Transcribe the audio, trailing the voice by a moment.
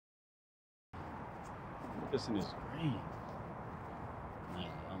This in this green. Man,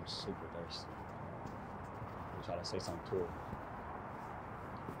 I'm super thirsty. I'm trying to say something to her.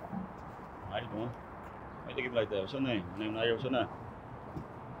 How you doing? Why you looking like that? What's your name? Your name Nyyear? What's your name?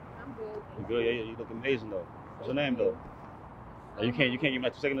 I'm good. You good? Yeah, you look amazing though. What's your name though? You can't give me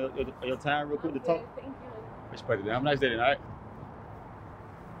like 2 seconds of your time real quick to talk? Thank you. Respect it. Have a nice day then, alright?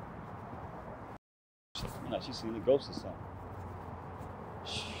 Like she's seen the ghost or something.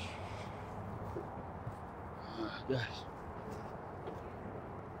 Oh, gosh.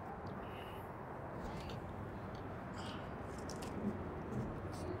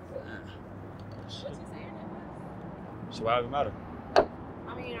 What you saying? So why does it matter?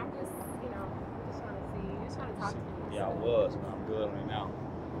 I mean, I'm just, I'm just trying to see. You're just trying to talk to me. Yeah, I was, but I'm good right now.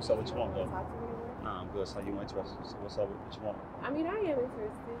 What's up? What you want though? Talk to me anymore? Nah, I'm good. So you interested? So what's up? What you want? I mean, I am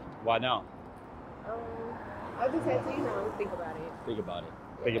interested. Why now? I just had to, think about it. Think about it.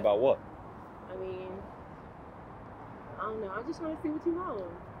 Yeah. Think about what? I mean, I don't know. I just want to see what you want.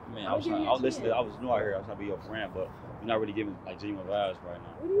 Man, I was listening. I was new out here. I was trying to be your friend, but you're not really giving like genuine vibes right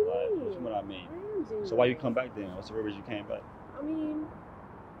now. What do you like, mean? What I mean? I am genuine. So why you come back then? What's the reason you came back? I mean,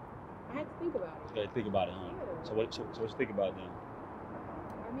 I had to think about it. You gotta think about it, huh? Yeah. So what you think about then?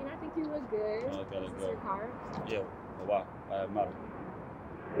 I mean, I think you look good. Oh, okay, Is this your car? Yeah. Well, why? Why does it matter?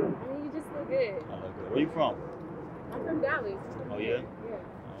 I mean, you just look good. I look good. Where you from? I'm from Dallas. Oh yeah. Yeah.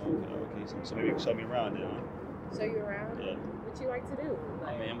 Oh, okay. So maybe you can show me around then, huh? Show you around? Yeah. What you like to do?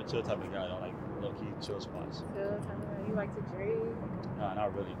 I mean, I'm a chill type of guy. I like low-key chill spots. Chill type of guy. You like to drink? Nah,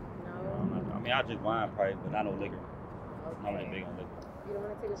 not really. No. I mean, I drink wine probably, but not no liquor. Okay. I'm not really big on liquor. You don't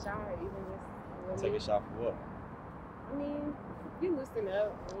want to take a shot, even just Take a shot for what? I mean, you loosen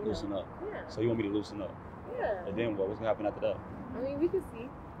up. Loosen up. Yeah. So you want me to loosen up? Yeah. And then what? What's gonna happen after that? I mean, we can see.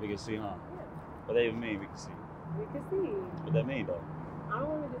 We can see, huh? Yeah. What that even mean? We can see. We can see. What that mean though? I don't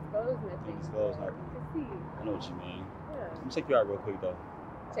want to disclose nothing. Disclose but nothing. We can see. I know what you mean. Yeah. Let me check you out real quick though.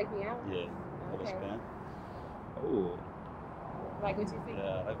 Check me out. Yeah. Let us Okay. spin. Oh. Like what you see?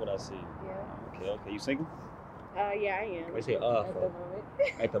 Yeah, I like what I see. Yeah. Okay. You single? Yeah, I am. They say at the for. moment.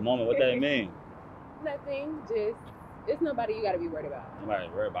 At the moment, what that mean? Nothing. Just it's nobody you gotta be worried about. Nobody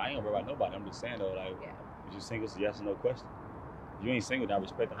worried about. I ain't gonna worry about nobody. I'm just saying though, like, Yeah. is you single? It's a yes or no question. If you ain't single, then I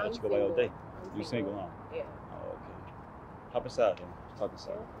respect it. I'll I'm let you go by your day. I'm You single, huh? Yeah. Oh, okay. Hop inside then. Let's talk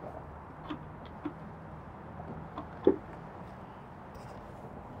inside.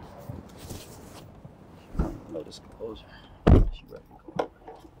 No disclosure. She ready to go.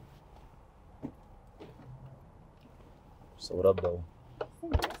 So what up though? It's a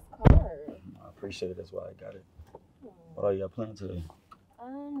nice car. I appreciate it. That's why I got it. What all you got planned today?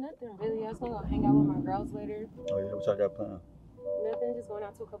 Nothing really. I was gonna go hang out with my girls later. Oh yeah, what y'all got planned? Nothing. Just going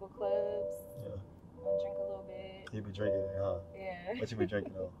out to a couple clubs. Yeah. Drink a little bit. You be drinking, huh? Yeah. What you be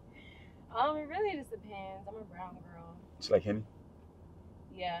drinking though? It really just depends. I'm a brown girl. It's like Henny?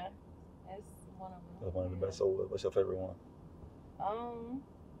 Yeah. That's one of them. That's one of the best. So what's your favorite one?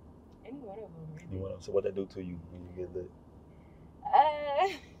 Any one of them. Really. You want so what that do to you when you get lit?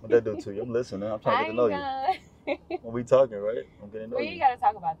 What that do to you? I'm listening. I'm trying to get to know you. When we talking, right? I'm getting to know Well, you. you gotta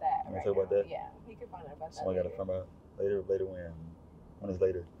talk about that. You Right talk about that? Yeah, we can find out about that. So I gotta find out later when? When is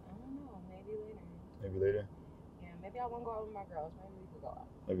later? I don't know. Maybe later. Maybe later? Yeah, maybe I won't go out with my girls. Maybe we could go out.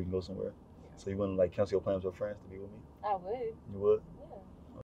 Maybe we can go somewhere. Yeah. So you wouldn't like cancel your plans with friends to be with me? I would. You would?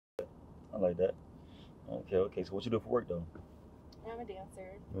 Yeah. I like that. Okay. So what you do for work though? I'm a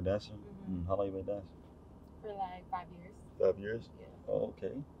dancer. You a dancer? Mm-hmm. How long you been dancing? For like 5 years. 5 years? Yeah. Oh,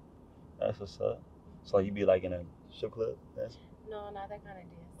 okay. That's what's up. So you be like in a strip club dancing? No, not that kind of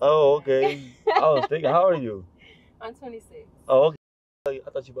dance. Oh, okay. I was thinking, how old are you? I'm 26. Oh, okay. I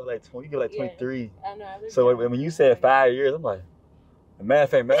thought you were like 20. You get like 23. I know. So when you said 5 years, I'm like,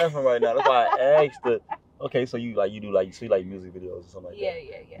 math ain't mathing right now. That's why I asked it. Okay, so you do music videos or something like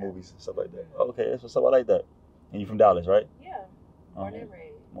that? Yeah. Movies and stuff like that. Okay, that's what's up. I like that. And you from Dallas, right? Yeah. Born and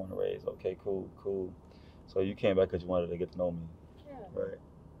raised. Born and raised. Okay, cool. So you came back because you wanted to get to know me. Yeah. Right.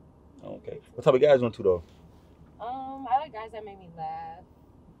 Okay. What type of guys you into though? I like guys that make me laugh.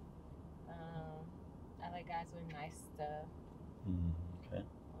 I like guys with nice stuff. Okay.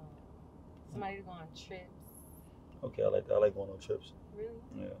 Somebody to go on trips. Okay, I like that. I like going on trips. Really?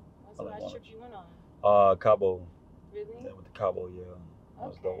 Yeah. What's the last trip you went on? Cabo. Really? Yeah, with the Cabo, yeah. That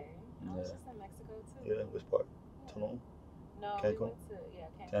was dope. I was just in Mexico too. Yeah, which part? Tulum? No, Cancun? we went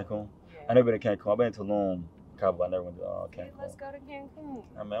to Cancun? Yeah. I never been to Cancun. I've been to Tulum, Cabo. I never went to Cancun. Hey, let's go to Cancun.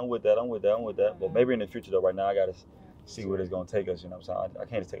 I mean, I'm with that. But maybe in the future though. Right now, I gotta see where it's gonna take us. You know what I'm saying? I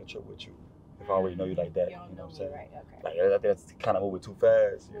can't just take a trip with you if I already know you like that. You know what I'm saying? Right, okay. Like I think that's kind of moving too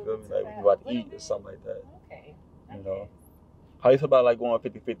fast. You feel me? Like we about to eat or something like that. Okay. You know? How you feel about like going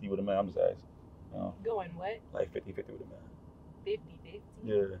 50-50 with a man? I'm just asking. You know? Going what? Like 50-50 with a man. 50-50?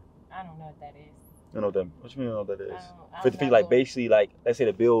 Yeah. I don't know what that is. You know what that? What you mean? You know what that is? I don't 50-50, know. like basically, like let's say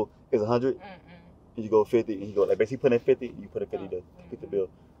the bill is 100, Mm-mm. and you go 50, and you go like basically put in 50, and you put in 50 to fit the bill.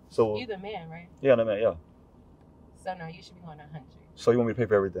 So You the man, right? yeah, no man, yeah. So no, you should be going 100. So you want me to pay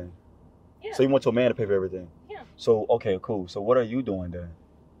for everything? Yeah. So you want your man to pay for everything? Yeah. So okay, cool. So what are you doing then?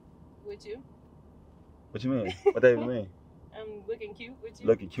 With you? What you mean? What that even mean? I'm looking cute with you.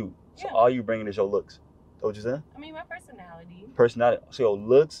 Looking cute. So Yeah. all you bringing is your looks. That's what you saying? I mean, my personality. Personality. So your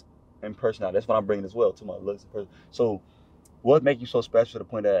looks and personality. That's what I'm bringing as well. To my looks and personality. So what make you so special to the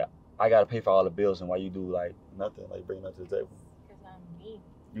point that I gotta pay for all the bills, and why you do like nothing, like bring nothing to the table? Because I'm me.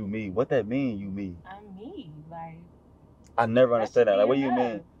 You me? What that mean? You me? I'm me. Like. I never understand that. Like, what do you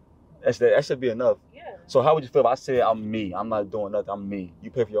mean? That should be enough. Yeah. So how would you feel if I said I'm me? I'm not doing nothing. I'm me.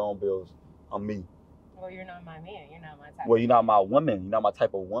 You pay for your own bills. I'm me. Well, you're not my man. You're not my type. Well, you're not my woman. You're not my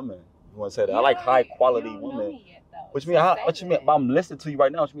type of woman. You want to say that? I like high quality women. Know me yet, though. What you mean? What you mean? I'm listening to you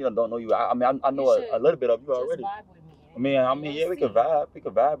right now. What you mean? I don't know you. I mean, I know a little bit of you already. Just vibe with me. I mean, yeah, we can vibe. We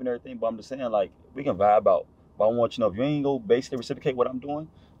can vibe and everything. But I'm just saying, like, we can vibe out. But I want you to know, if you ain't go basically reciprocate what I'm doing,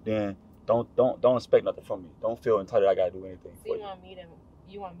 then don't expect nothing from me. Don't feel entitled I gotta do anything. So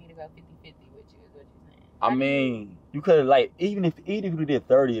you want me to go 50-50 with you? Is what you're saying? I mean, you could have like even if you did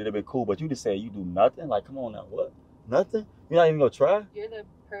 30, it'd be cool. But you just said you do nothing. Like, come on now, what? Nothing? You're not even gonna try? You're the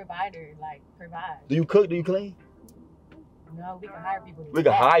provider. Like, provide. Do you cook? Do you clean? No, we can hire people. We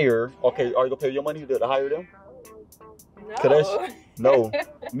can hire. Okay, are you gonna pay your money to hire them? No. No.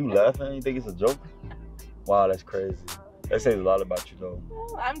 You laughing? You think it's a joke? Wow, that's crazy. That says a lot about you though.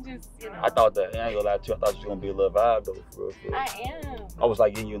 Well, I'm just, I thought that. I ain't gonna lie to you. I thought you was gonna be a little vibe though. For real. I am. I was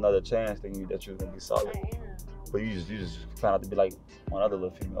like giving you another chance, thinking that you was gonna be solid. I am. But you just found out to be like one other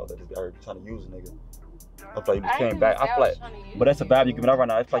little female that just got her trying to use a nigga. I feel like you just came back. I feel like, but that's a vibe you giving up right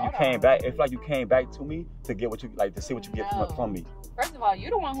now. It's like you came back. It's like you came back to me to get what you like, to see what you get from me. First of all,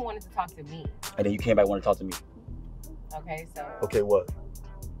 you're the one who wanted to talk to me. And then you came back wanting to talk to me. Okay, so. Okay, what?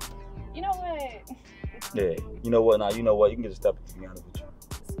 You know what? Yeah. You know what? Now you know what? You can get to step in, to be honest with you.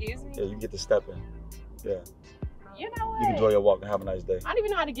 Excuse me? Yeah, you can get to step in. Yeah. You know what? You can enjoy your walk and have a nice day. I don't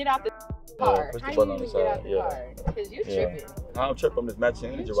even know how to get out the car. Push the How button you on the even get out side. the car? Because you tripping. I don't trip. I'm just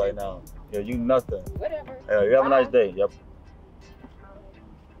matching energy right now. Yeah, you nothing. Whatever. Yeah, you have a nice day. Yep.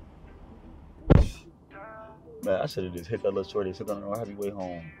 Man, I should have just hit that little shorty, sit on the heavyweight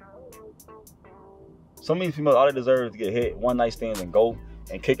home. Some of these females, all they deserve is to get hit, one night stands, and go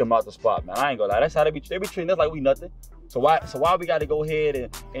and kick them out the spot, man. I ain't gonna lie. That's how they be treating us like we nothing. So why we gotta go ahead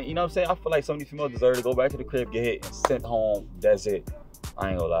and you know what I'm saying? I feel like some of these females deserve to go back to the crib, get hit, and sent home. That's it. I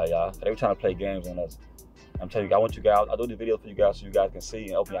ain't gonna lie, y'all. They were trying to play games on us. I'm telling you, I want you guys, I do the video for you guys so you guys can see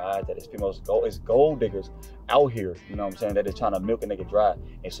and open your eyes that it's females, it's gold diggers out here, you know what I'm saying, that is trying to milk a nigga dry.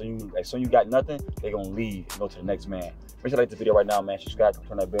 And so you got nothing, they gonna leave and go to the next man. Make sure you like this video right now, man. Subscribe,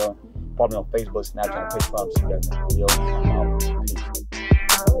 turn that bell. Follow me on Facebook, Snapchat, Patreon. See you guys in the video. I'm out.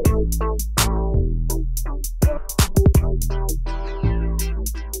 Peace.